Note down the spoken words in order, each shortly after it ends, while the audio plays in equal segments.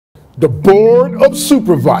The Board of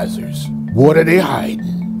Supervisors, what are they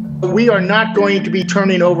hiding? We are not going to be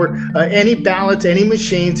turning over any ballots, any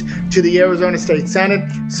machines to the Arizona State Senate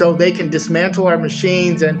so they can dismantle our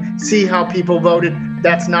machines and see how people voted.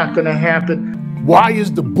 That's not going to happen. Why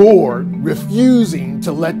is the board refusing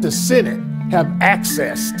to let the Senate have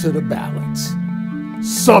access to the ballots?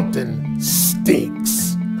 Something stinks.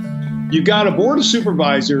 You've got a board of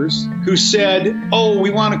supervisors who said, oh,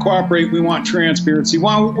 we want to cooperate, we want transparency,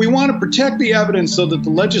 we want to protect the evidence so that the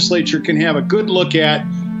legislature can have a good look at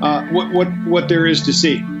what there is to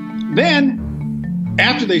see. Then,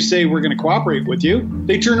 after they say we're going to cooperate with you,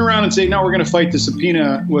 they turn around and say, no, we're going to fight the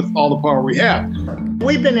subpoena with all the power we have.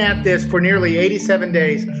 We've been at this for nearly 87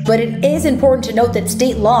 days. But it is important to note that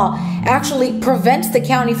state law actually prevents the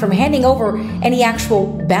county from handing over any actual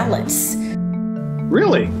ballots.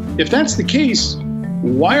 Really? If that's the case,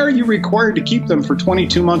 why are you required to keep them for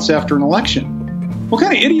 22 months after an election? What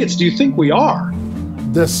kind of idiots do you think we are?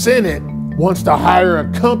 The Senate wants to hire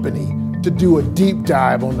a company to do a deep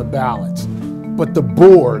dive on the ballots, but the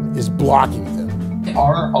board is blocking them.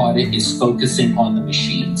 Our audit is focusing on the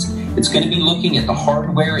machines. It's going to be looking at the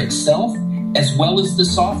hardware itself as well as the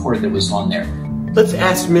software that was on there. Let's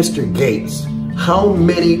ask Mr. Gates, how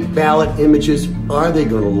many ballot images are they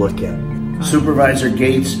going to look at? Supervisor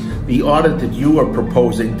Gates, the audit that you are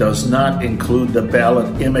proposing does not include the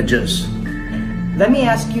ballot images. Let me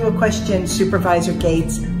ask you a question, Supervisor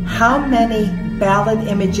Gates. How many ballot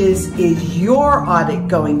images is your audit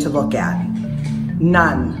going to look at?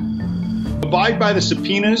 None. Abide by the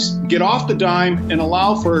subpoenas, get off the dime, and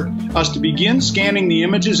allow for us to begin scanning the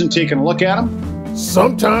images and taking a look at them.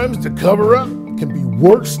 Sometimes the cover-up can be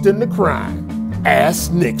worse than the crime.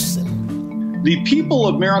 Ask Nixon. The people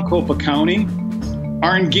of Maricopa County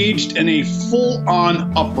are engaged in a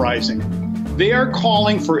full-on uprising. They are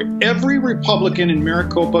calling for every Republican in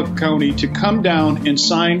Maricopa County to come down and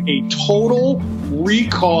sign a total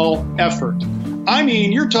recall effort. I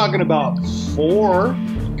mean, you're talking about four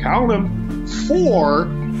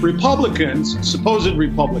Republicans, supposed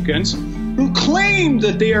Republicans, who claim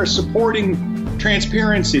that they are supporting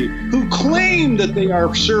transparency, who claim that they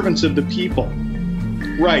are servants of the people.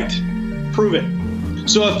 Right. Prove it.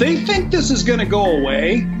 So if they think this is going to go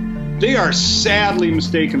away, they are sadly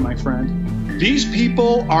mistaken, my friend. These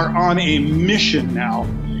people are on a mission now,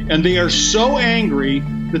 and they are so angry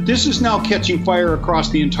that this is now catching fire across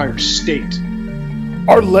the entire state.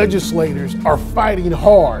 Our legislators are fighting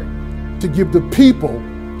hard to give the people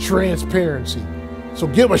transparency. So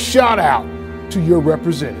give a shout out to your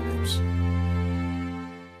representative.